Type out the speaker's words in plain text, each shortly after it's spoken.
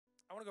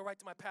want to go right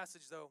to my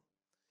passage, though.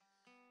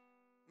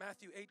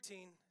 Matthew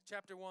 18,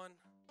 chapter 1,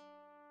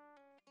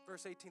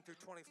 verse 18 through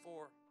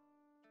 24.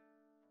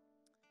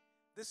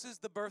 This is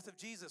the birth of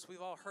Jesus.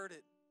 We've all heard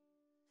it.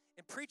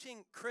 And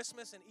preaching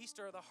Christmas and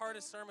Easter are the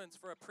hardest sermons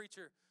for a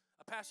pastor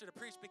to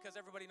preach because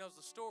everybody knows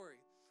the story.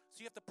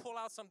 So you have to pull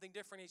out something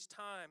different each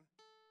time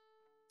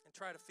and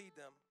try to feed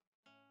them.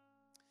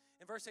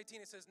 In verse 18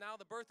 it says, "Now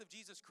the birth of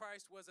Jesus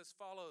Christ was as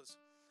follows.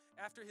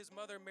 After his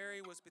mother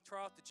Mary was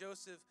betrothed to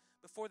Joseph,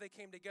 before they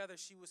came together,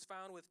 she was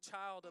found with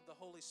child of the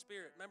Holy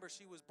Spirit." Remember,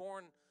 she was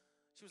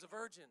a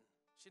virgin.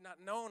 She had not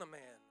known a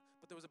man,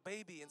 but there was a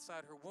baby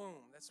inside her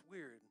womb. That's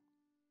weird.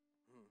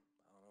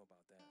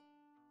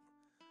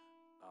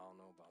 I don't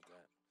know about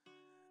that.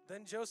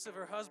 Then Joseph,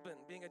 her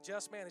husband, being a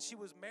just man, and she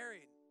was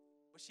married,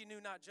 but she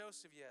knew not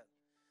Joseph yet.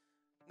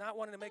 Not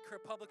wanting to make her a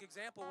public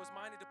example, was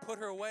minded to put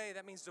her away.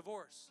 That means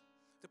divorce.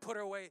 To put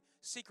her away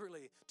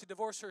secretly, to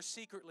divorce her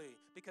secretly,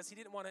 because he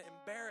didn't want to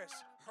embarrass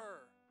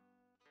her.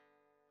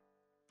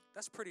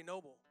 That's pretty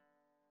noble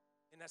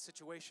in that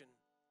situation,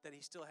 that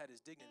he still had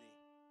his dignity.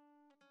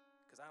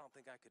 Because I don't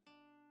think I could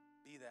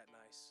be that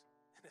nice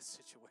in this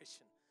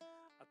situation.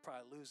 I'd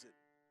probably lose it.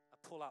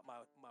 I'd pull out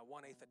my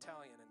 1/8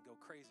 Italian and go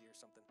crazy or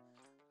something.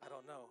 I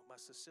don't know. My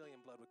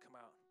Sicilian blood would come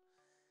out.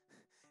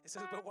 It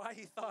says, "But while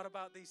he thought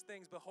about these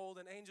things, behold,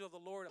 an angel of the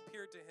Lord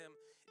appeared to him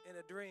in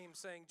a dream,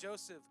 saying,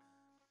 Joseph,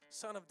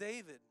 son of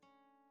David,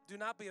 do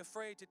not be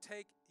afraid to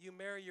take you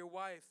Mary your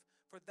wife,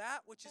 for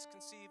that which is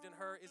conceived in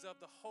her is of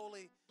the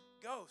Holy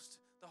Ghost,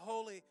 the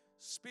Holy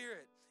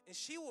Spirit. And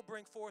she will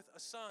bring forth a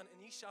son,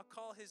 and ye shall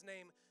call his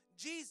name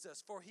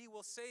Jesus, for he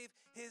will save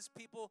his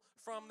people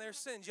from their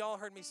sins." Y'all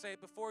heard me say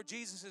it before.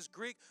 Jesus is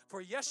Greek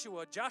for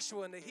Yeshua,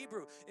 Joshua in the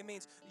Hebrew. It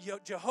means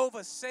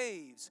Jehovah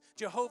saves.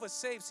 Jehovah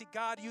saves. See,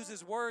 God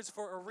uses words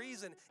for a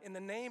reason. And the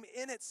name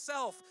in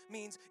itself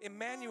means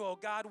Emmanuel,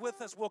 God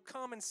with us, will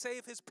come and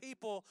save his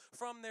people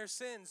from their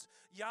sins.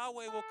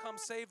 Yahweh will come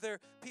save their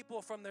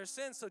people from their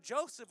sins. So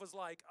Joseph was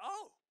like,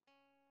 oh,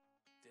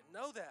 didn't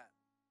know that.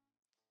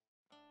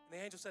 And the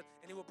angel said,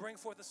 "And he will bring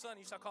forth a son, and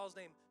you shall call his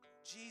name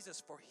Jesus,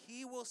 for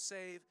he will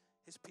save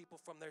his people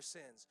from their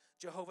sins."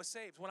 Jehovah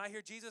saves. When I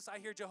hear Jesus, I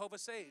hear Jehovah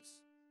saves.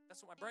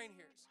 That's what my brain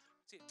hears.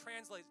 See, it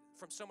translates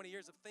from so many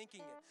years of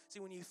thinking it. See,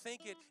 when you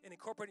think it and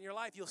incorporate it in your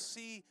life, you'll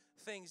see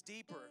things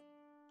deeper.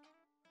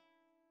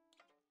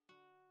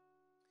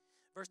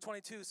 Verse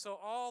 22, "So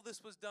all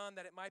this was done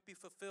that it might be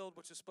fulfilled,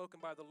 which was spoken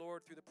by the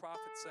Lord through the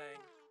prophet,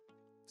 saying,"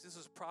 this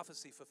is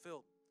prophecy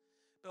fulfilled,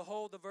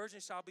 "Behold, the virgin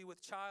shall be with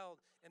child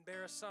and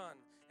bear a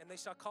son, and they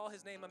shall call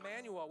his name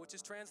Emmanuel," which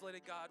is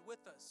translated God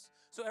with us.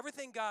 So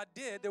everything God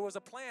did, there was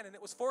a plan, and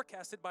it was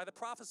forecasted by the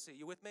prophecy.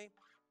 You with me?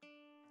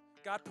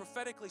 God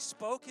prophetically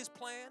spoke his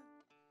plan.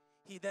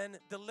 He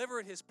then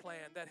delivered his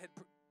plan that had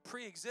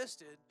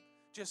pre-existed,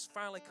 just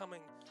finally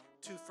coming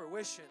to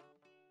fruition.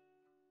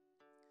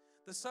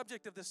 The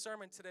subject of this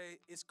sermon today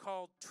is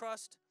called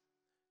Trust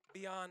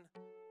Beyond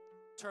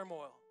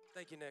Turmoil.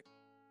 Thank you, Nick.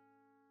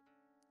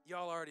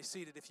 Y'all are already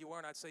seated. If you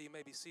weren't, I'd say you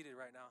may be seated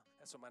right now.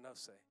 That's what my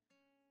notes say.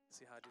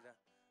 See how I do that?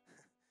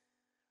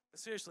 But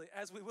seriously,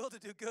 as we will to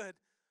do good,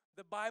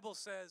 the Bible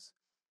says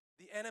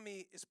the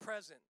enemy is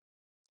present.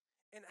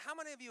 And how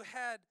many of you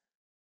had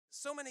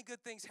so many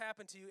good things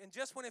happen to you, and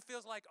just when it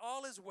feels like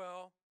all is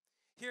well,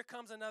 here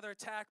comes another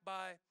attack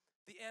by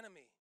the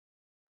enemy?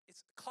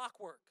 It's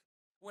clockwork.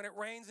 When it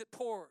rains, it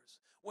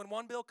pours. When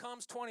one bill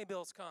comes, 20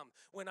 bills come.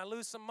 When I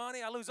lose some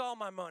money, I lose all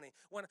my money.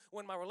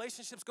 When my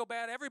relationships go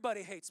bad,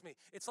 everybody hates me.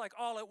 It's like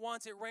all at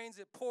once, it rains,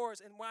 it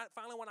pours. And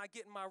finally, when I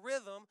get in my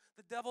rhythm,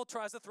 the devil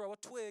tries to throw a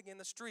twig in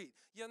the street.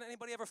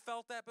 Anybody ever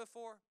felt that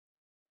before?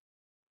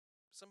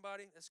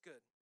 Somebody? That's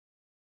good.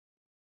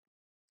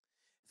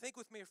 Think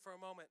with me for a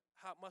moment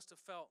how it must have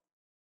felt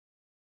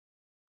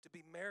to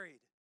be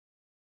married,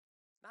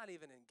 not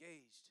even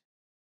engaged,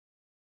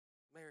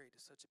 married to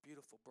such a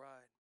beautiful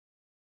bride.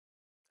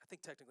 I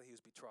think technically he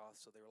was betrothed,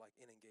 so they were like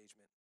in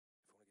engagement.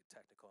 If you want to get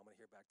technical, I'm going to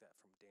hear back that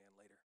from Dan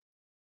later.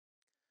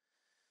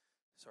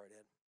 Sorry,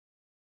 Dad.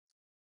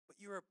 But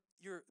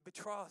you're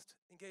betrothed,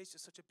 engaged to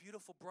such a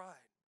beautiful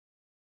bride.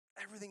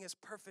 Everything is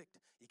perfect.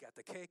 You got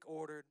the cake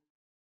ordered.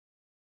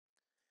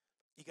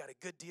 You got a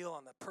good deal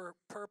on the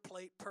per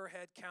plate, per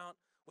head count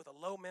with a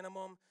low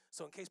minimum.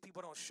 So in case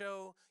people don't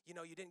show, you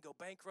didn't go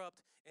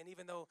bankrupt. And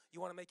even though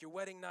you want to make your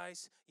wedding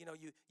nice, you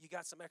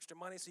got some extra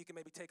money so you can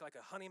maybe take like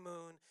a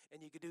honeymoon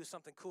and you could do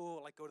something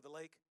cool like go to the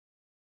lake.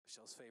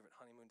 Michelle's favorite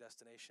honeymoon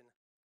destination.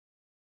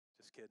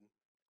 Just kidding.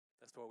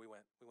 That's where we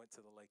went. We went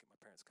to the lake at my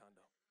parents' condo.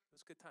 It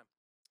was a good time.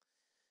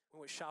 We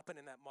went shopping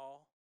in that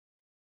mall.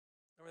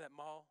 Remember that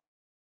mall?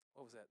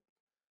 What was that?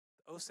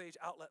 The Osage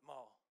Outlet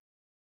Mall.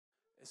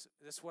 This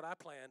is what I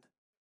planned.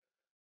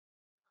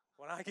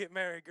 When I get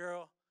married,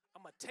 girl,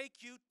 I'm going to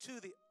take you to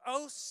the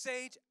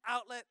Osage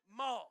Outlet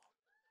Mall.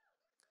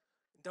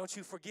 Don't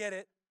you forget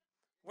it.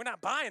 We're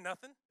not buying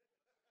nothing.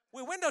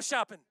 We're window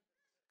shopping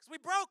because we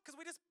broke, because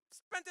we just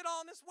spent it all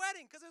on this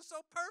wedding because it's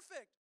so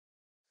perfect.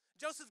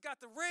 Joseph's got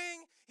the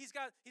ring. He's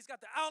got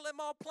the outlet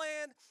mall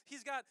planned.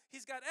 He's got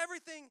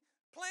everything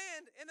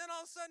planned, and then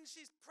all of a sudden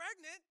she's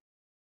pregnant,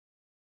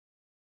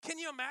 Can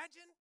you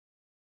imagine?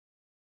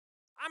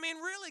 I mean,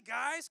 really,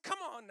 guys, come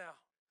on now.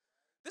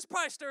 This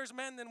probably stirs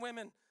men than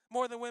women,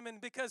 more than women,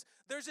 because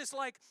there's this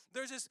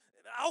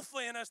alpha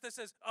in us that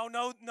says, oh,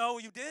 no,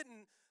 you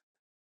didn't.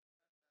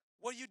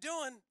 What are you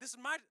doing? This is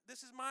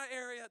my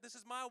area. This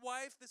is my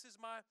wife. This is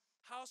my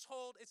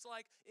household. It's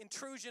like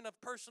intrusion of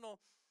personal.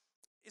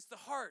 It's the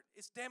heart.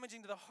 It's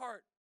damaging to the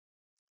heart.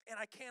 And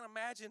I can't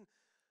imagine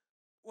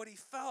what he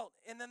felt.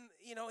 And then,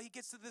 he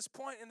gets to this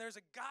point, and there's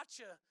a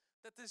gotcha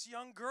that this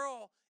young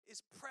girl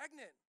is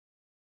pregnant.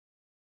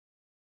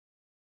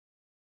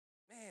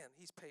 Man,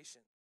 he's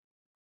patient.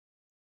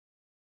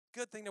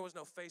 Good thing there was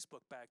no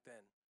Facebook back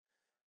then.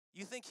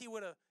 You think he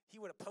would have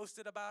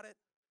posted about it?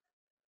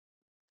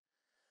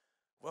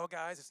 Well,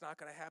 guys, it's not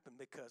going to happen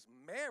because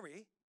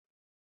Mary,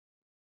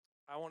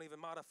 I won't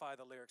even modify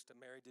the lyrics to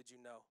Mary, did you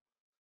know?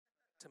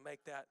 To make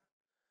that,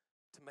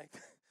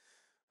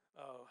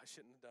 oh, I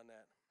shouldn't have done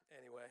that.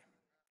 Anyway,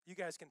 you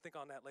guys can think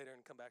on that later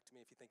and come back to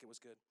me if you think it was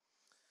good.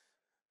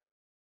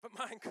 But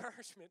my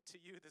encouragement to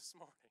you this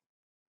morning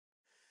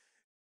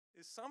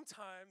is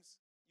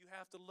sometimes you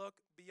have to look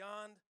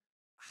beyond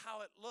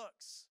how it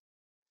looks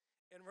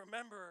and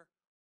remember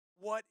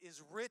what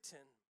is written.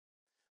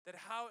 That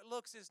how it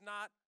looks is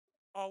not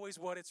always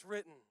what it's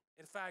written.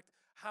 In fact,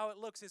 how it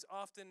looks is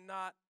often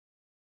not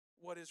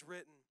what is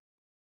written.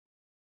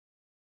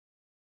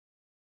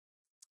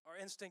 Our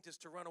instinct is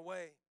to run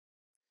away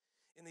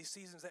in these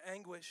seasons of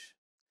anguish.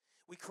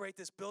 We create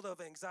this buildup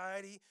of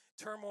anxiety,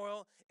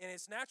 turmoil, and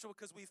it's natural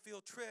because we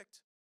feel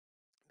tricked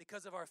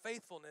because of our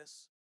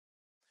faithfulness.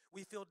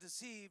 We feel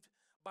deceived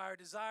by our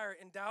desire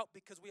and doubt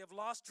because we have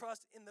lost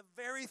trust in the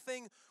very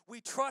thing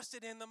we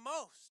trusted in the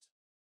most.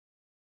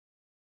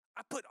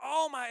 I put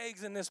all my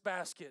eggs in this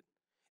basket,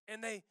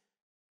 and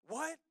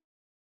what?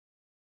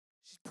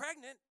 She's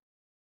pregnant.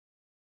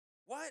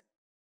 What?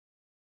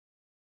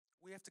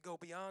 We have to go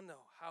beyond,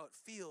 though, how it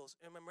feels,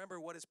 and remember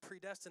what is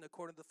predestined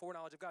according to the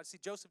foreknowledge of God. See,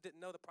 Joseph didn't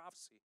know the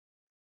prophecy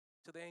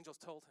till the angels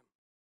told him.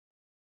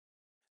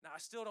 Now, I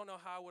still don't know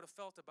how I would have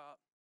felt about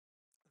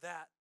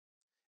that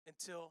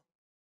until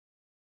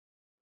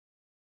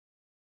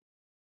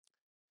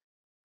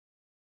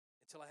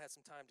I had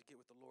some time to get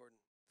with the Lord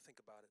and think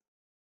about it.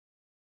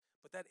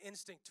 But that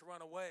instinct to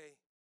run away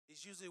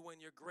is usually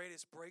when your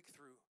greatest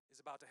breakthrough is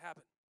about to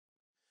happen.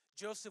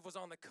 Joseph was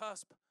on the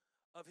cusp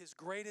of his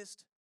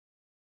greatest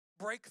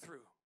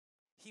breakthrough.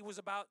 He was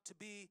about to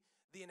be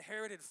the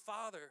inherited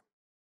father,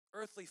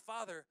 earthly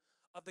father,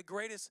 of the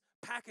greatest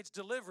package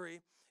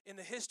delivery in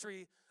the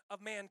history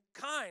of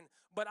mankind.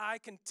 But I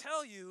can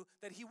tell you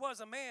that he was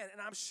a man, and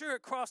I'm sure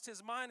it crossed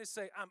his mind to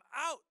say, I'm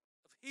out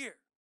of here.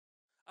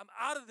 I'm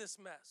out of this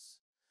mess.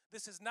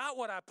 This is not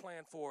what I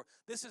planned for.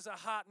 This is a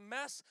hot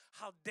mess.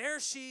 How dare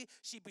she?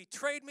 She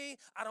betrayed me.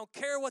 I don't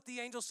care what the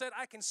angel said.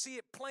 I can see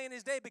it plain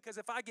as day because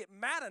if I get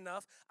mad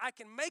enough, I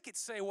can make it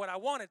say what I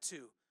want it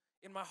to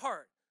in my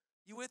heart.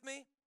 You with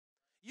me?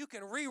 You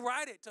can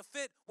rewrite it to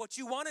fit what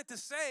you want it to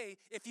say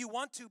if you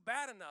want to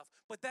bad enough.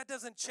 But that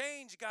doesn't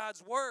change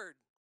God's word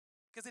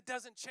because it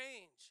doesn't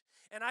change.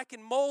 And I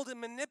can mold and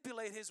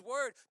manipulate his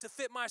word to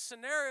fit my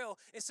scenario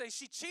and say,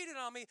 she cheated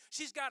on me.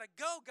 She's got to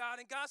go, God.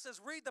 And God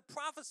says, read the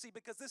prophecy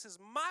because this is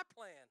my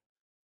plan,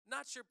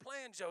 not your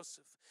plan,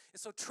 Joseph. And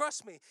so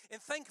trust me.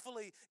 And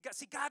thankfully,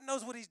 God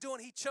knows what he's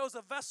doing. He chose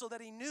a vessel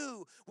that he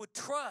knew would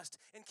trust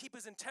and keep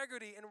his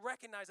integrity and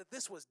recognize that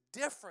this was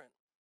different.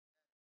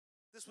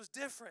 This was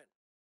different.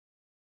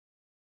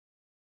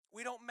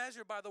 We don't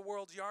measure by the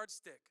world's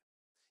yardstick.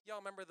 Y'all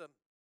remember the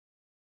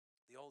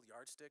old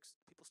yardsticks?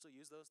 People still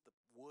use those, the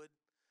wood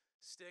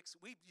sticks.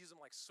 We use them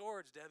like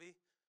swords, Debbie.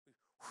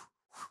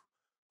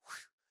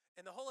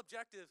 And the whole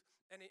objective,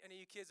 any of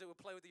you kids that would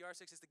play with the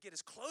yardsticks, is to get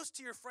as close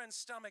to your friend's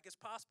stomach as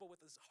possible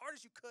with as hard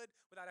as you could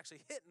without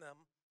actually hitting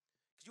them,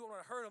 because you don't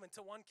want to hurt them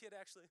until one kid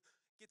actually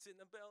gets it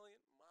in the belly.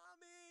 And,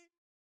 Mommy,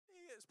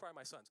 it's probably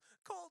my son's.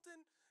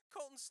 Colton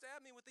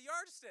stabbed me with the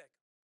yardstick.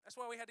 That's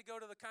why we had to go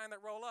to the kind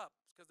that roll up,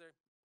 because they're,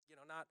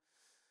 not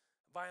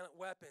violent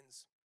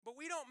weapons. But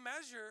we don't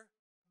measure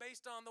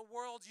based on the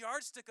world's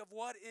yardstick of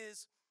what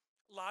is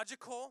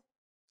logical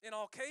in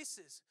all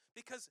cases.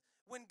 Because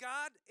when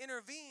God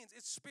intervenes,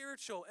 it's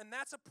spiritual. And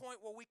that's a point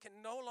where we can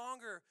no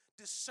longer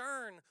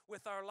discern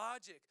with our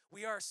logic.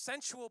 We are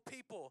sensual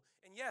people.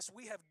 And yes,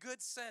 we have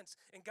good sense.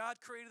 And God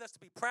created us to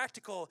be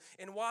practical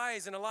and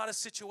wise in a lot of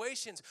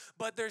situations.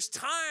 But there's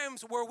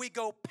times where we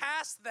go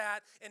past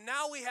that. And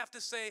now we have to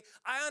say,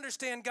 I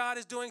understand God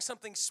is doing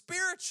something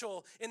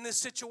spiritual in this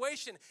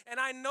situation. And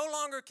I no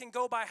longer can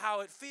go by how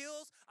it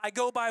feels. I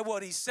go by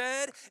what he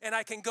said. And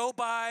I can go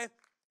by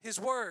his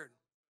word.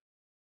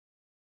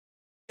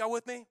 Y'all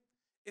with me?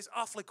 It's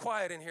awfully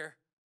quiet in here.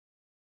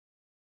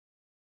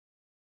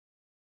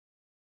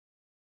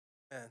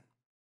 Amen.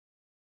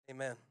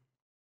 Amen.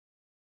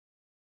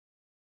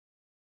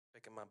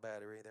 Checking my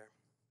battery there.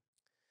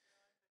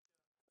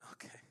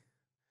 Okay.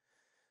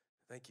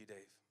 Thank you, Dave.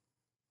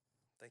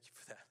 Thank you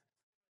for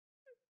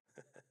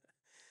that.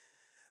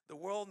 The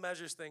world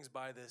measures things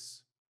by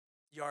this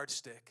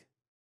yardstick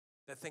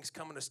that thinks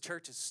coming to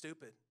church is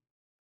stupid.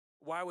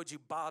 Why would you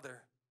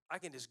bother I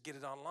can just get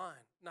it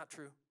online. Not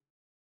true.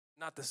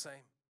 Not the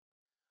same.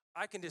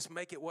 I can just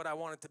make it what I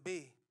want it to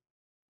be.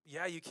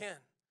 Yeah, you can.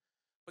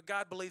 But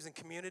God believes in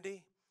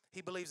community.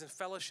 He believes in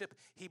fellowship.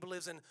 He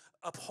believes in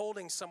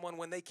upholding someone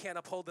when they can't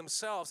uphold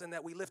themselves, and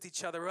that we lift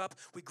each other up.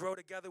 We grow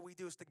together. We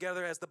do this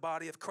together as the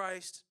body of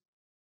Christ.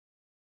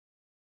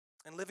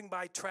 And living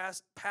by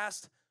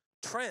past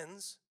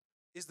trends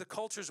is the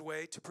culture's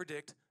way to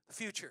predict the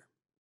future.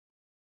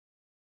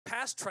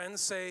 Past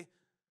trends say,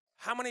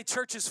 how many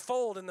churches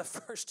fold in the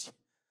first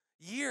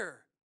year?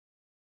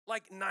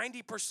 Like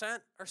 90%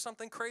 or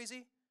something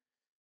crazy?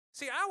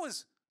 See, I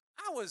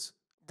was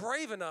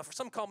brave enough, or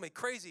some call me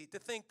crazy, to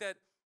think that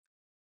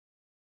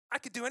I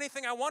could do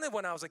anything I wanted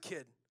when I was a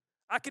kid.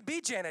 I could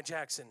be Janet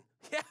Jackson.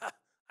 Yeah,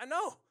 I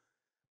know.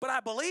 But I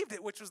believed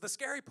it, which was the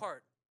scary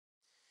part.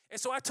 And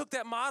so I took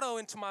that motto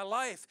into my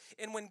life.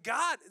 And when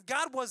God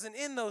wasn't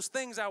in those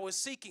things I was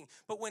seeking,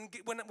 but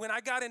when I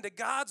got into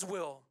God's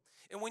will,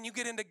 and when you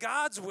get into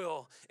God's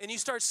will and you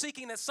start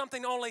seeking that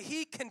something only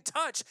He can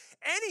touch,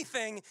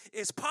 anything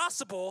is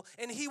possible,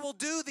 and He will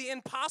do the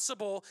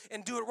impossible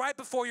and do it right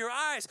before your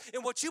eyes.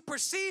 And what you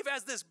perceive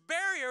as this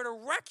barrier to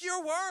wreck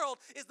your world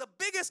is the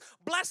biggest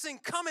blessing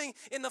coming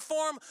in the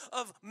form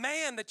of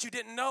man that you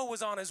didn't know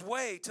was on his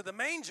way to the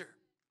manger.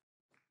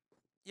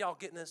 Y'all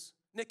getting this?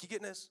 Nick, you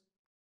getting this?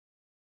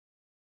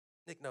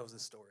 Nick knows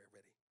this story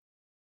already.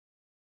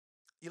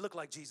 You look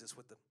like Jesus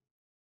with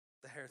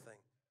the hair thing.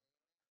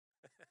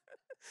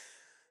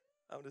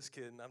 I'm just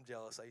kidding. I'm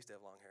jealous. I used to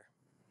have long hair.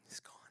 It's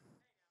gone.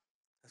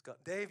 It's gone.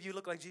 Dave, you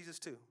look like Jesus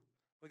too.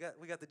 We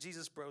got the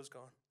Jesus bros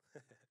going.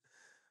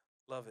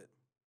 Love it.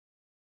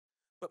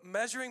 But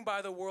measuring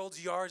by the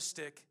world's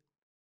yardstick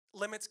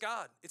limits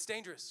God. It's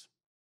dangerous.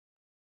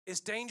 It's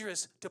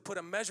dangerous to put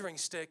a measuring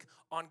stick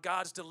on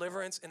God's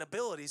deliverance and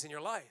abilities in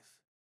your life.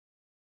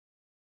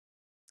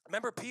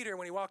 Remember Peter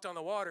when he walked on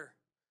the water?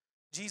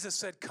 Jesus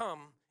said, come,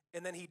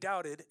 and then he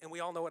doubted, and we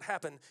all know what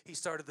happened. He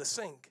started to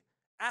sink.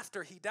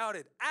 After he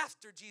doubted,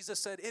 after Jesus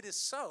said, it is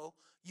so,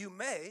 you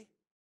may,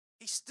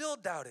 he still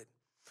doubted.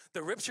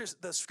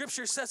 The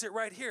scripture says it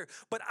right here,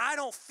 but I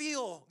don't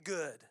feel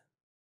good.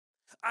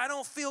 I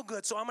don't feel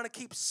good, so I'm going to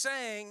keep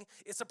saying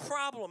it's a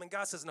problem. And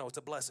God says, no, it's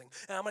a blessing.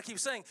 And I'm going to keep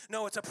saying,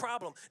 no, it's a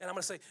problem. And I'm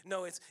going to say,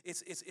 no,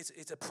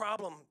 it's a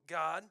problem,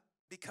 God,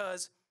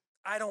 because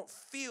I don't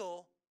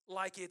feel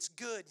like it's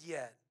good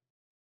yet.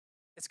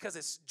 It's because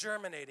it's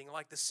germinating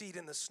like the seed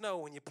in the snow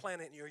when you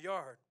plant it in your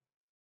yard.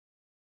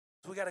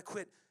 So we got to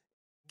quit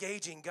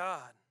gauging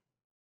God.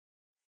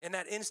 And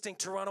that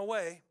instinct to run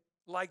away,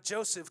 like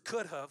Joseph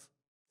could have,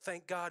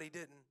 thank God he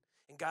didn't.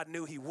 And God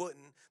knew he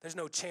wouldn't. There's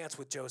no chance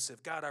with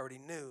Joseph. God already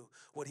knew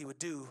what he would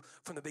do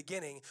from the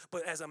beginning.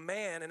 But as a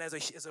man and as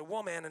a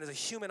woman and as a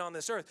human on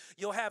this earth,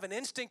 you'll have an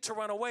instinct to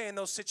run away in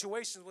those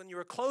situations when you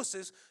are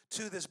closest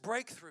to this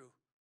breakthrough.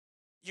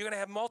 You're going to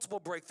have multiple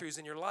breakthroughs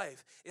in your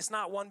life. It's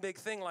not one big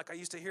thing like I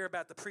used to hear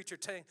about the preacher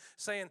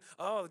saying,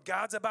 oh,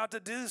 God's about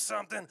to do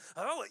something.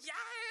 Oh,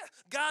 yeah,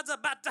 God's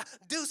about to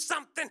do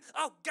something.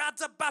 Oh,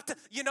 God's about to.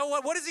 You know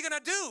what? What is he going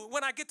to do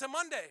when I get to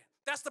Monday?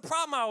 That's the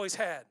problem I always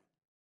had.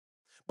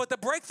 But the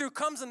breakthrough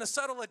comes in the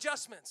subtle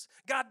adjustments.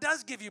 God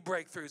does give you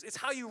breakthroughs. It's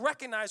how you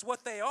recognize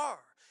what they are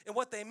and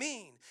what they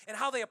mean and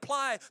how they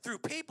apply through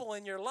people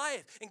in your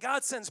life. And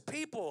God sends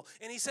people,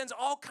 and he sends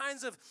all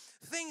kinds of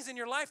things in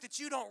your life that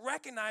you don't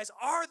recognize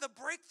are the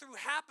breakthrough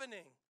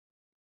happening.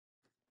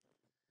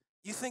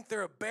 You think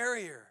they're a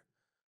barrier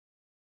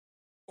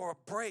or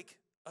a break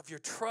of your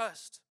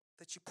trust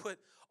that you put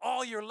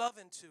all your love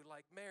into,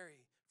 like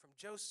Mary from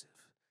Joseph.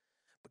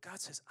 But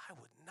God says, I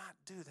would not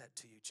do that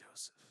to you,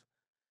 Joseph.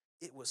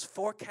 It was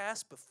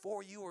forecast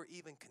before you were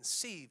even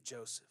conceived,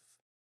 Joseph.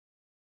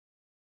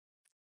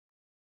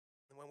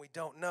 And when we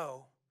don't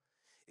know,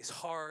 it's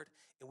hard,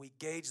 and we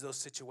gauge those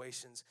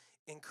situations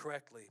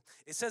incorrectly.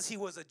 It says he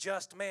was a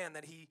just man,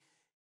 that he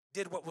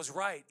did what was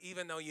right,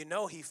 even though you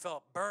know he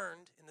felt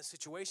burned in the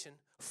situation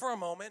for a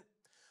moment.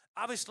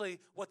 Obviously,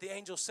 what the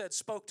angel said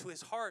spoke to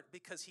his heart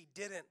because he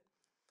didn't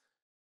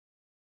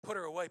put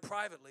her away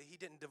privately. He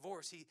didn't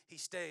divorce. He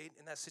stayed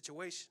in that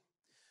situation.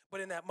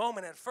 But in that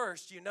moment at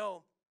first, you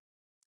know,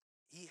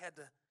 he had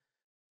to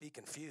be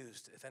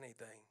confused, if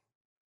anything.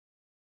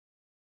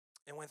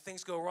 And when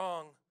things go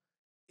wrong,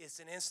 it's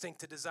an instinct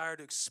to desire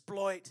to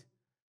exploit,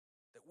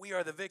 that we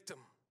are the victim.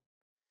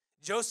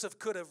 Joseph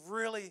could have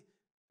really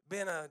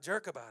been a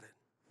jerk about it.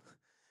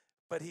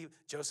 But I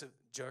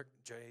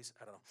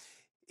don't know.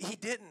 He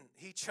didn't.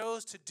 He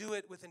chose to do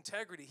it with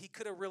integrity. He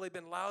could have really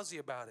been lousy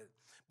about it,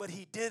 but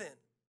he didn't.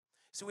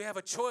 So we have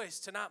a choice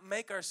to not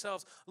make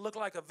ourselves look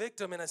like a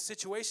victim in a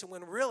situation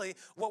when really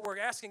what we're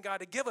asking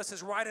God to give us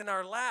is right in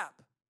our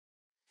lap.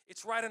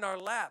 It's right in our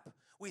lap.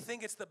 We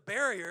think it's the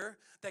barrier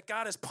that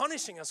God is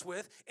punishing us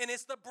with, and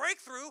it's the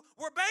breakthrough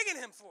we're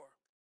begging him for.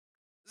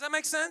 Does that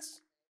make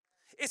sense?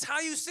 It's how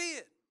you see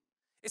it.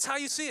 It's how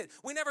you see it.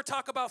 We never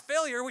talk about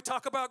failure. We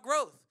talk about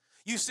growth.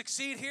 You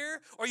succeed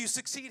here or you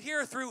succeed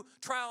here through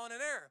trial and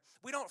error.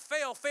 We don't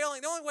fail.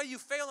 Failing, the only way you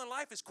fail in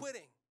life is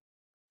quitting.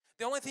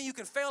 The only thing you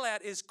can fail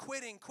at is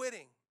quitting.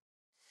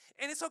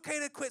 And it's okay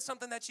to quit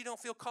something that you don't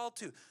feel called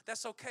to.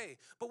 That's okay.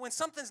 But when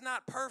something's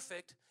not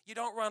perfect, you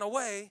don't run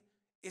away.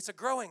 It's a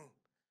growing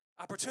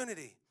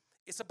opportunity.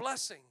 It's a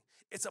blessing.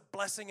 It's a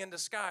blessing in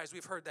disguise.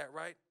 We've heard that,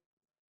 right?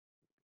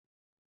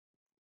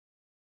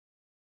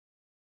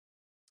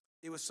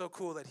 It was so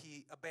cool that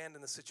he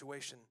abandoned the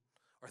situation,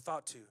 or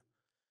thought to,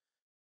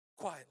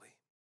 quietly.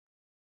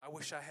 I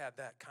wish I had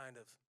that kind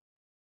of.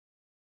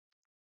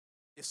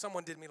 If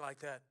someone did me like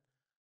that,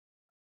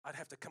 I'd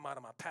have to come out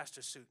of my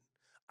pastor suit.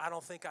 I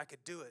don't think I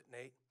could do it,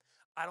 Nate.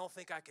 I don't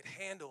think I could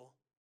handle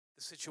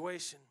the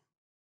situation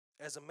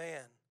as a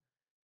man.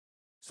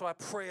 So I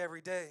pray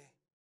every day,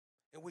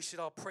 and we should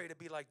all pray to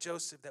be like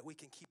Joseph, that we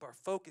can keep our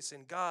focus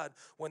in God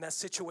when that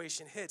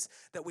situation hits,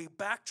 that we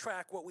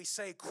backtrack what we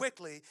say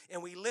quickly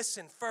and we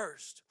listen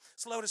first.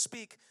 Slow to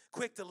speak,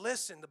 quick to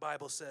listen, the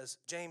Bible says,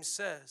 James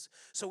says.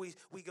 So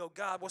we go,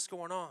 God, what's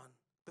going on?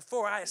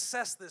 Before I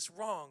assess this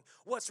wrong,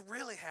 what's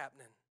really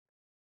happening?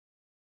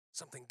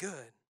 Something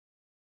good?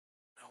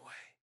 No way.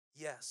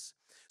 Yes.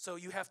 So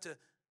you have to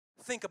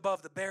think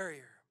above the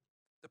barrier,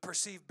 the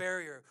perceived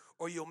barrier,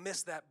 or you'll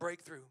miss that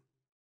breakthrough.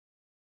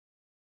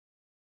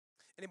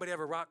 Anybody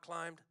ever rock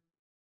climbed?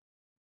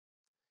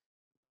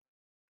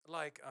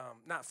 Like,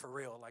 not for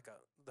real, like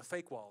the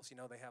fake walls, you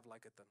know, they have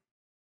like at the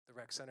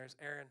rec centers.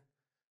 Aaron,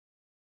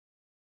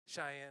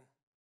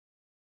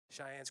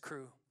 Cheyenne's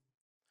crew.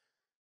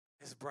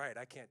 It's bright.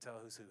 I can't tell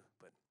who's who,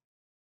 but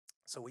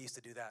so we used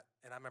to do that.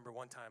 And I remember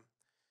one time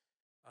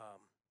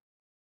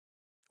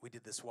we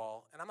did this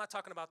wall, and I'm not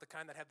talking about the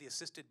kind that have the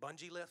assisted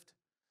bungee lift.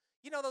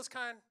 You know those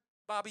kind,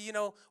 Bobby, you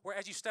know, where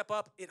as you step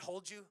up, it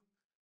holds you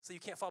so you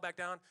can't fall back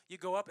down. You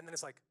go up, and then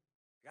it's like,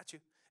 I got you.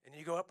 And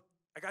you go up,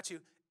 I got you.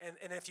 And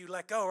if you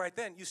let go right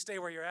then, you stay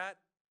where you're at.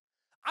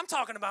 I'm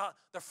talking about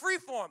the free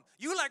form.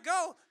 You let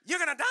go, you're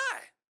going to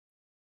die.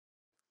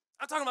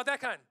 I'm talking about that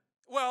kind.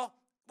 Well,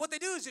 what they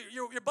do is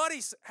your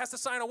buddy has to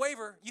sign a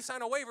waiver. You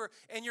sign a waiver,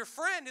 and your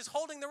friend is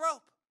holding the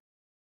rope.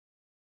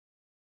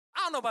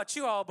 I don't know about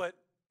you all, but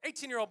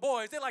 18-year-old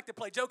boys, they like to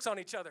play jokes on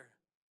each other.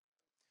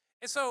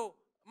 And so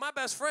my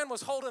best friend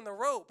was holding the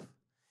rope,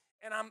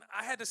 and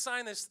I had to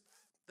sign this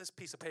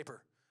piece of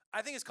paper.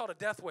 I think it's called a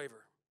death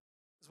waiver,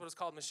 is what it's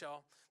called,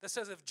 Michelle, that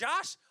says if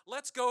Josh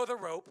lets go of the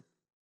rope,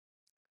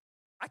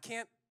 I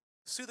can't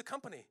sue the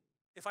company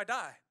if I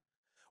die.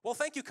 Well,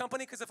 thank you,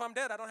 company, because if I'm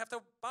dead, I don't have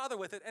to bother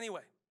with it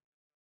anyway.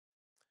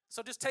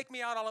 So just take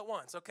me out all at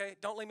once, okay?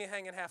 Don't leave me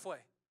hanging halfway.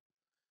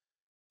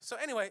 So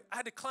anyway, I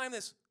had to climb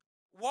this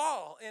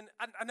wall, and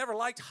I never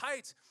liked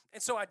heights,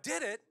 and so I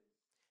did it,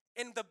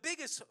 and the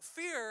biggest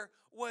fear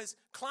was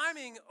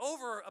climbing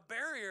over a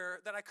barrier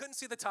that I couldn't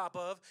see the top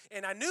of,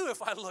 and I knew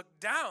if I looked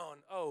down,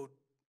 oh,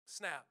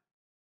 snap,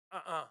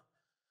 I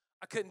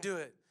couldn't do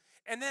it.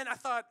 And then I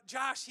thought,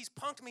 Josh, he's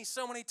punked me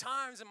so many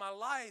times in my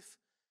life.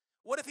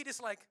 What if he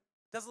just like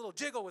does a little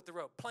jiggle with the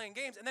rope, playing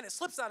games, and then it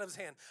slips out of his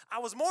hand? I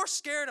was more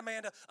scared,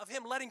 Amanda, of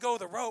him letting go of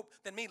the rope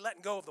than me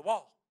letting go of the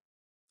wall.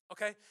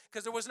 Okay?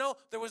 Because there was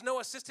no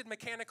assisted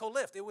mechanical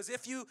lift. It was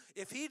if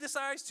he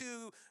decides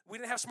to, we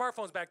didn't have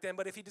smartphones back then,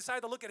 but if he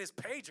decided to look at his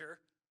pager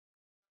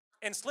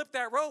and slip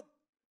that rope,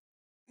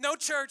 no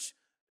church,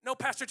 no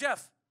Pastor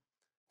Jeff.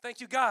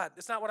 Thank you, God.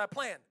 That's not what I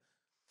planned.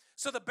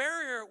 So the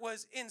barrier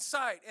was in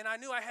sight, and I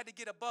knew I had to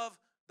get above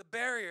the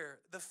barrier,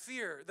 the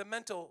fear, the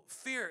mental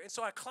fear. And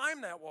so I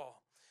climbed that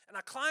wall, and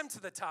I climbed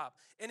to the top,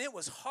 and it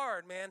was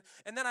hard, man.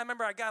 And then I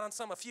remember I got on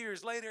some a few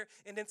years later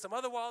and then some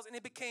other walls, and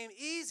it became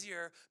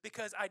easier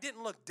because I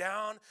didn't look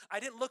down. I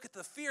didn't look at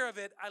the fear of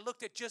it. I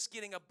looked at just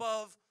getting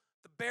above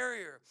the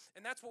barrier.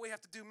 And that's what we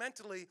have to do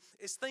mentally,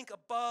 is think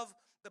above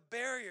the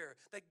barrier,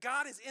 that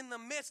God is in the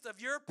midst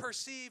of your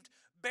perceived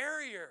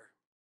barrier.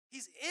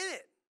 He's in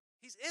it.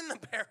 He's in the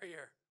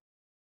barrier.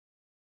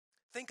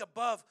 Think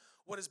above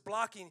what is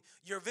blocking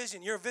your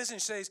vision. Your vision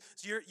says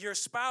your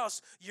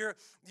spouse, your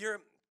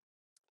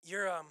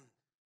oh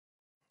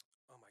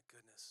my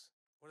goodness.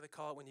 What do they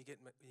call it when you get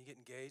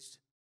engaged?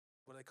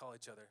 What do they call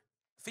each other?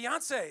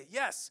 Fiance.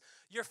 Yes,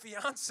 your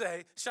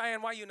fiance.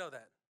 Cheyenne, why you know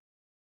that?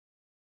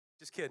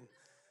 Just kidding.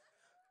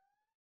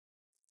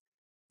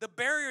 The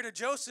barrier to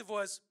Joseph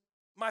was,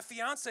 my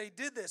fiance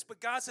did this, but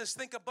God says,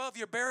 think above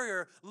your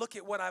barrier. Look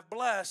at what I've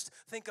blessed.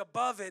 Think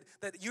above it,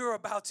 that you're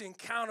about to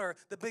encounter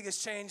the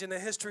biggest change in the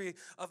history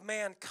of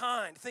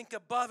mankind. Think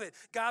above it.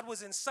 God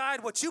was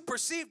inside what you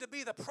perceive to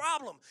be the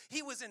problem.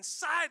 He was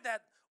inside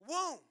that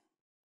womb.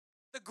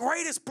 The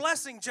greatest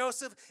blessing,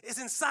 Joseph, is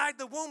inside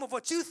the womb of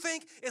what you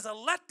think is a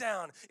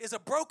letdown, is a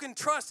broken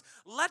trust.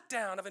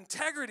 Letdown of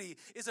integrity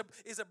is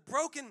a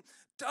broken,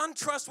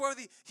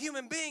 untrustworthy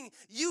human being.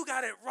 You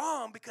got it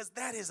wrong, because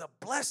that is a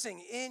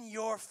blessing in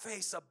your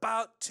face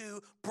about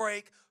to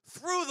break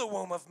through the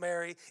womb of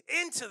Mary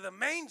into the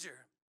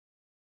manger.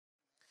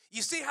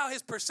 You see how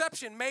his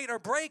perception made or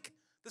break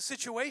the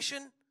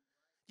situation?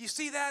 You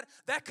see that?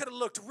 That could have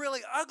looked really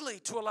ugly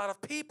to a lot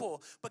of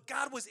people, but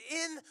God was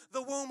in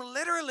the womb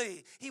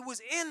literally. He was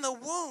in the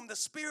womb. The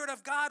Spirit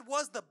of God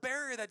was the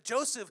barrier that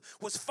Joseph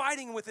was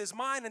fighting with his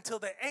mind until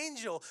the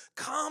angel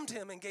calmed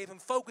him and gave him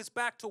focus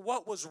back to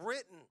what was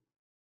written,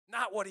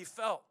 not what he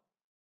felt.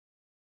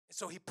 And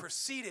so he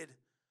proceeded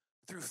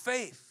through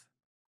faith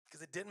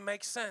because it didn't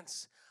make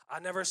sense. I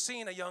never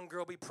seen a young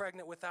girl be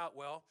pregnant without,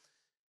 well,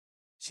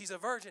 she's a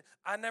virgin.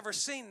 I never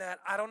seen that.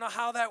 I don't know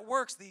how that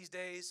works these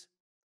days.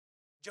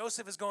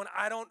 Joseph is going,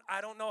 I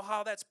don't know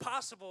how that's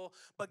possible,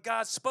 but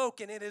God spoke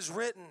and it is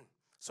written.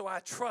 So I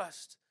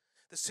trust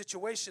the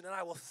situation and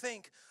I will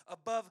think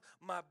above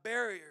my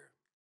barrier.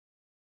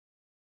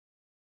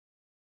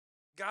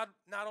 God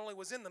not only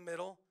was in the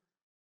middle,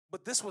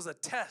 but this was a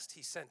test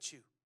he sent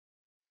you.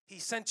 He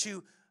sent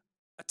you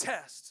a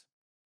test.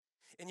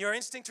 And your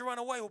instinct to run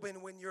away will be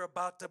when you're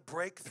about to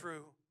break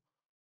through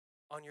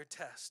on your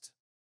test.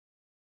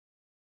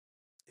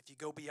 If you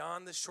go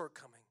beyond this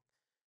shortcoming,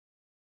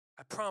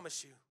 I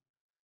promise you,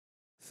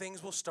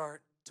 things will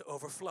start to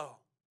overflow.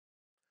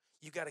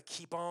 You got to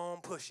keep on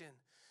pushing.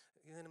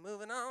 You're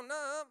moving on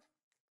up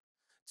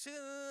to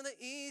the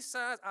east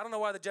side. I don't know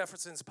why the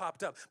Jeffersons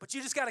popped up, but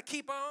you just got to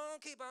keep on,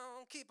 keep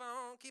on, keep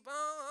on, keep on.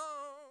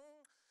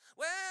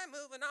 We're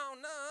moving on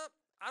up.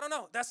 I don't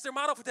know. That's their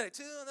motto for today.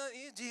 To the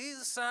east,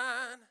 Jesus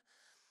sign.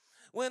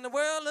 When the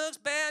world looks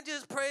bad,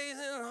 just praise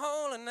his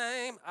holy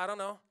name. I don't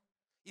know.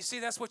 You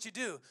see, that's what you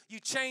do. You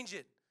change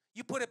it.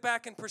 You put it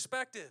back in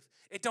perspective.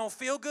 It don't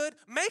feel good?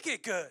 Make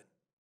it good.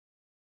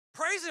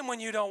 Praise him when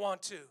you don't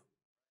want to.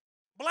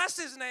 Bless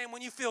his name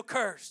when you feel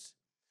cursed.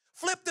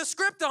 Flip the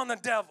script on the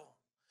devil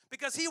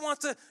because he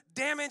wants to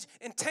damage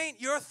and taint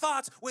your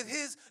thoughts with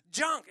his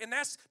junk, and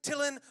that's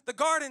tilling the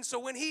garden. So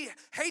when he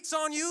hates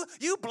on you,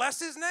 you bless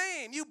his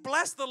name. You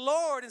bless the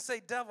Lord and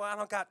say, devil, I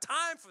don't got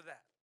time for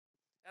that,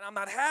 and I'm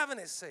not having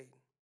it, Satan.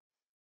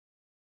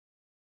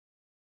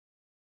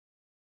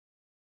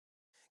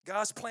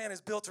 God's plan is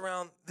built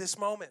around this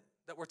moment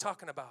that we're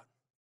talking about,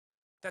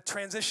 that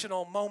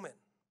transitional moment.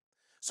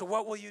 So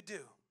what will you do?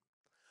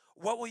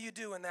 What will you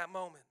do in that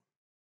moment?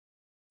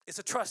 It's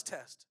a trust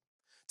test.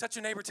 Touch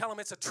your neighbor, tell him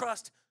it's a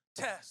trust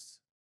test.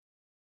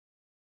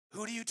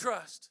 Who do you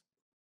trust?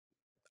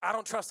 I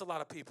don't trust a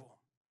lot of people.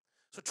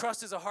 So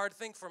trust is a hard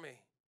thing for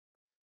me.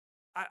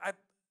 I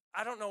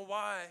don't know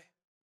why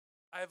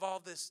I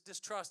evolved this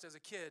distrust as a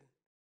kid.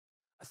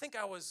 I think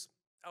I was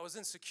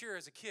insecure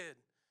as a kid.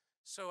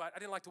 So I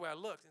didn't like the way I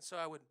looked. And so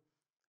I would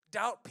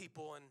doubt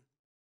people. And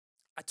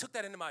I took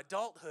that into my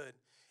adulthood.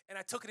 And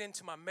I took it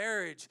into my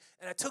marriage.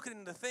 And I took it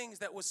into things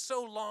that was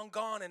so long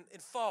gone and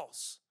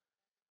false.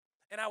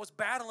 And I was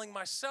battling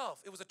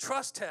myself. It was a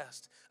trust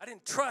test. I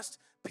didn't trust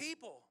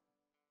people.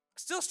 I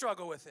still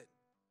struggle with it.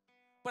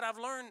 But I've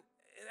learned,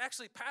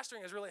 actually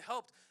pastoring has really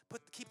helped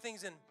keep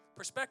things in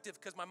perspective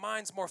because my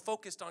mind's more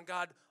focused on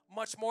God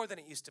much more than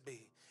it used to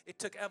be. It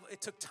took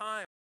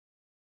time.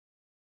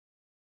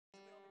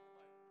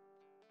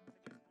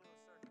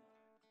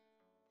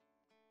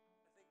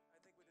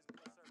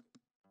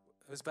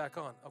 It was back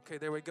on. Okay,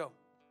 there we go.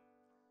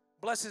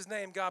 Bless his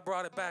name. God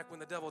brought it back when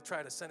the devil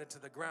tried to send it to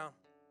the ground.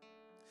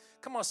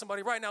 Come on,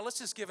 somebody, right now, let's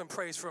just give him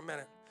praise for a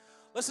minute.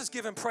 Let's just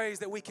give him praise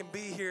that we can be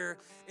here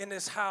in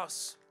this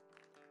house.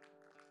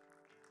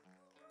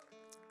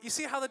 You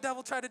see how the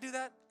devil tried to do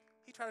that?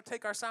 He tried to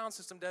take our sound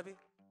system, Debbie.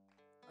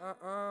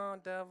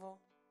 Devil.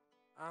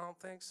 I don't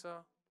think so.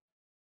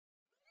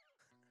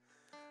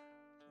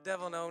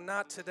 Devil, no,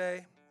 not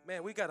today.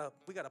 Man, we got a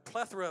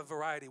plethora of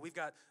variety. We've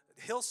got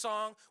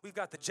Hillsong. We've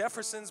got the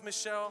Jeffersons,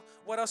 Michelle.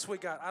 What else we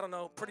got? I don't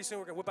know. Pretty soon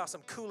we're going to whip out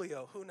some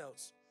Coolio. Who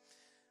knows?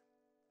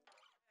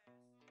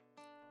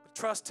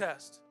 Trust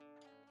test.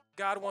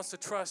 God wants to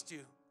trust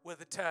you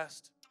with a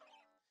test.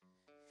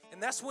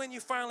 And that's when you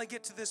finally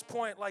get to this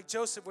point, like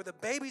Joseph, where the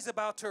baby's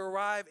about to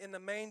arrive in the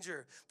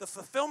manger. The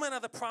fulfillment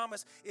of the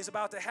promise is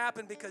about to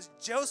happen because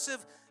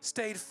Joseph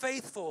stayed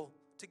faithful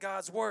to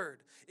God's word.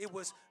 It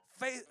was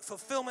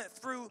fulfillment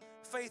through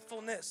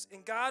faithfulness.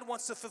 And God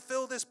wants to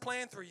fulfill this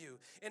plan for you.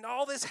 And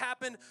all this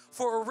happened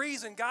for a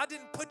reason. God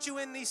didn't put you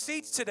in these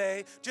seats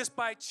today just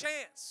by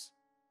chance.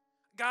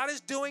 God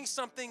is doing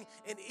something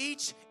in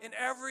each and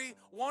every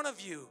one of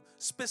you,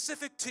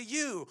 specific to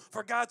you,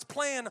 for God's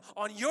plan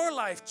on your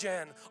life,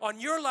 Jen, on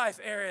your life,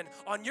 Aaron,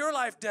 on your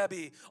life,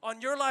 Debbie,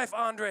 on your life,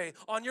 Andre,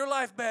 on your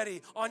life,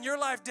 Betty, on your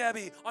life,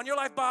 Debbie, on your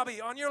life,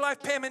 Bobby, on your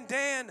life, Pam and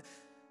Dan,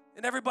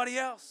 and everybody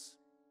else.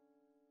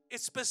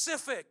 It's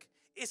specific.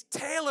 It's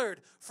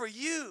tailored for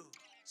you.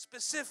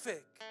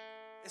 Specific.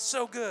 It's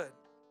so good.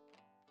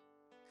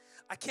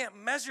 I can't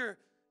measure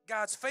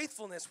God's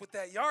faithfulness with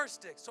that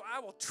yardstick. So I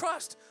will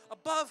trust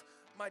above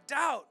my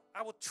doubt.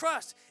 I will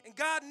trust. And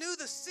God knew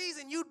the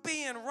season you'd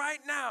be in right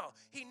now.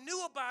 He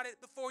knew about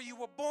it before you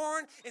were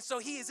born. And so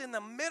he is in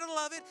the middle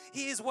of it.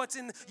 He is what's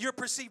in your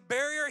perceived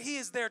barrier. He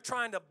is there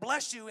trying to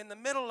bless you in the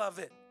middle of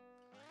it,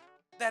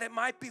 that it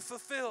might be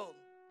fulfilled.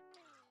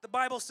 The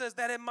Bible says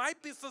that it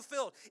might be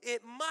fulfilled.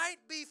 It might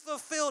be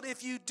fulfilled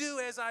if you do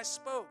as I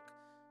spoke.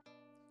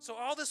 So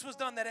all this was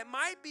done that it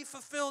might be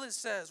fulfilled, it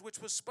says, which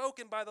was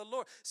spoken by the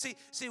Lord. See,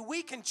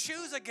 we can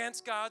choose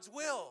against God's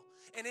will.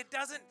 And it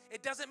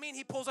doesn't mean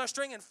he pulls our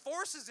string and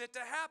forces it to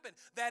happen.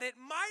 That it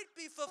might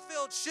be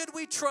fulfilled should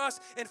we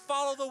trust and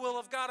follow the will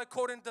of God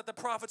according to the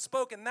prophet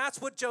spoke. And that's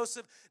what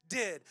Joseph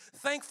did.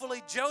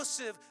 Thankfully,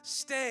 Joseph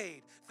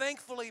stayed.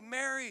 Thankfully,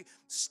 Mary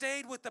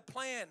stayed with the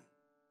plan.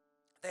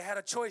 They had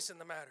a choice in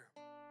the matter.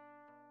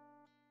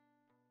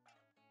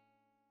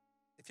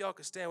 If y'all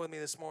could stand with me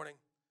this morning.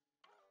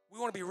 We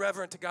want to be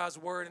reverent to God's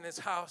word in this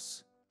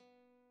house.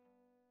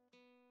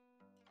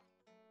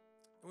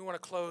 We want to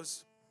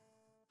close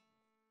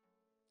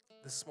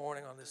this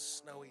morning on this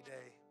snowy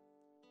day.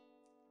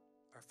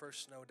 Our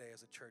first snow day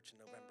as a church in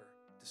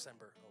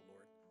December, oh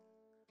Lord.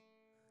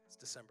 It's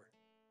December.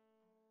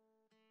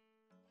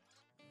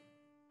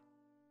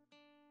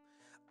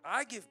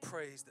 I give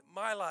praise that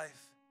my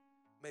life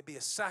may be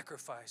a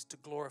sacrifice to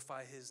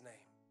glorify his name.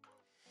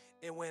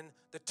 And when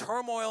the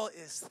turmoil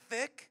is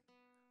thick,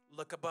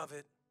 look above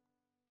it.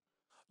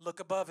 Look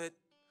above it.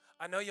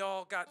 I know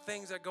y'all got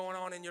things that are going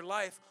on in your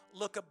life.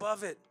 Look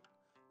above it.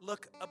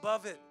 Look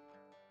above it.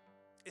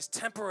 It's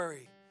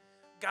temporary.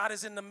 God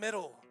is in the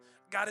middle.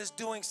 God is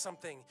doing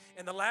something.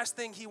 And the last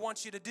thing he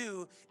wants you to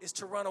do is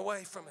to run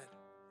away from it.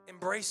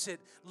 Embrace it.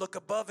 Look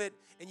above it.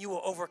 And you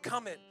will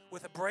overcome it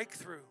with a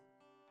breakthrough.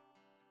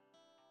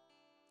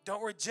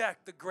 Don't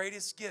reject the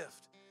greatest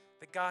gift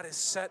that God has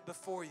set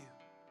before you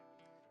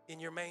in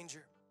your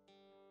manger.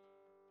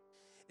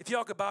 If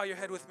y'all could bow your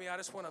head with me, I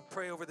just want to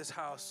pray over this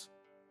house.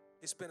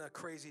 It's been a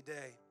crazy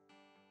day.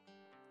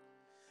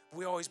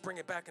 We always bring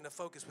it back into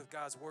focus with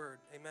God's word.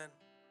 Amen.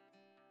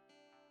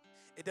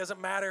 It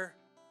doesn't matter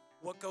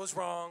what goes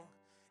wrong.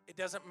 It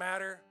doesn't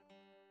matter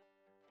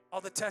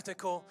all the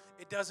technical.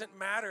 It doesn't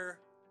matter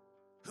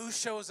who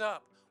shows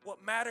up.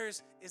 What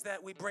matters is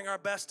that we bring our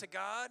best to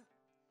God,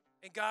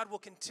 and God will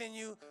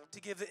continue to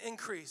give the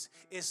increase.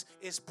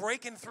 It's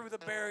breaking through the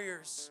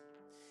barriers.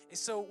 And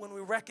so when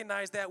we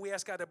recognize that, we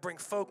ask God to bring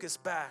focus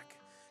back.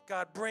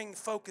 God, bring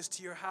focus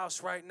to your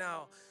house right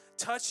now.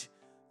 Touch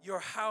your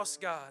house,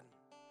 God.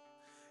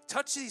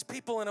 Touch these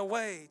people in a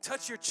way.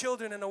 Touch your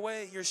children in a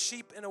way, your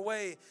sheep in a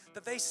way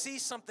that they see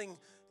something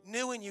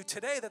new in you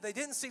today that they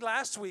didn't see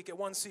last week at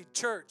One Seed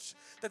Church.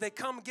 That they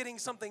come getting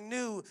something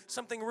new,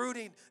 something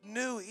rooted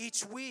new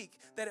each week.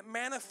 That it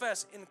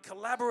manifests and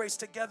collaborates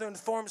together and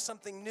forms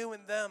something new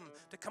in them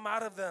to come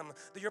out of them.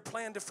 That your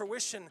plan to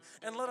fruition.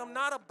 And let them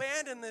not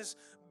abandon this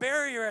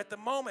barrier at the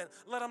moment.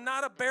 Let them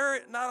not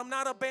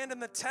abandon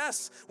the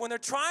tests when they're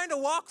trying to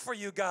walk for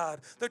you, God.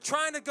 They're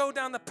trying to go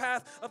down the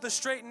path of the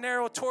straight and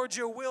narrow towards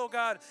your will,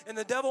 God. And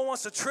the devil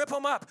wants to trip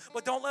them up.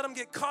 But don't let them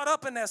get caught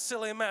up in that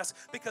silly mess,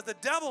 because the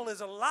devil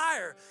is a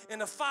liar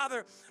and the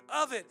father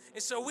of it.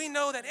 And so we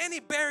know that any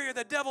barrier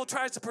the devil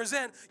tries to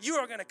present, you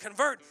are going to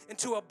convert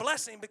into a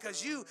blessing,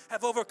 because you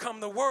have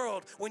overcome the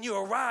world when you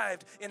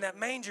arrived in that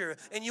manger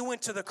and you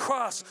went to the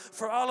cross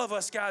for all of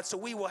us, God. So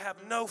we will have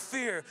no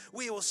fear.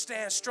 We will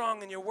stand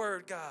strong in your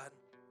word, God.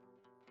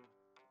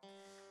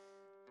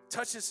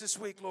 Touch us this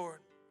week, Lord.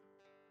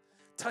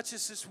 Touch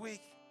us this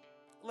week.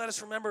 Let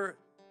us remember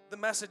the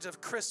message of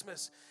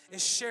Christmas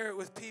and share it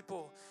with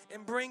people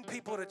and bring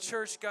people to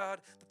church, God,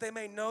 that they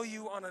may know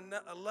you on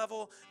a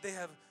level they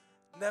have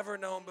never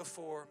known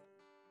before.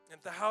 And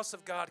if the house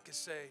of God could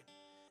say,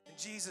 in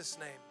Jesus'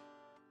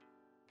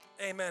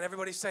 name, amen.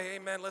 Everybody say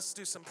amen. Let's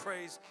do some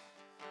praise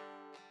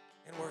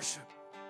and worship.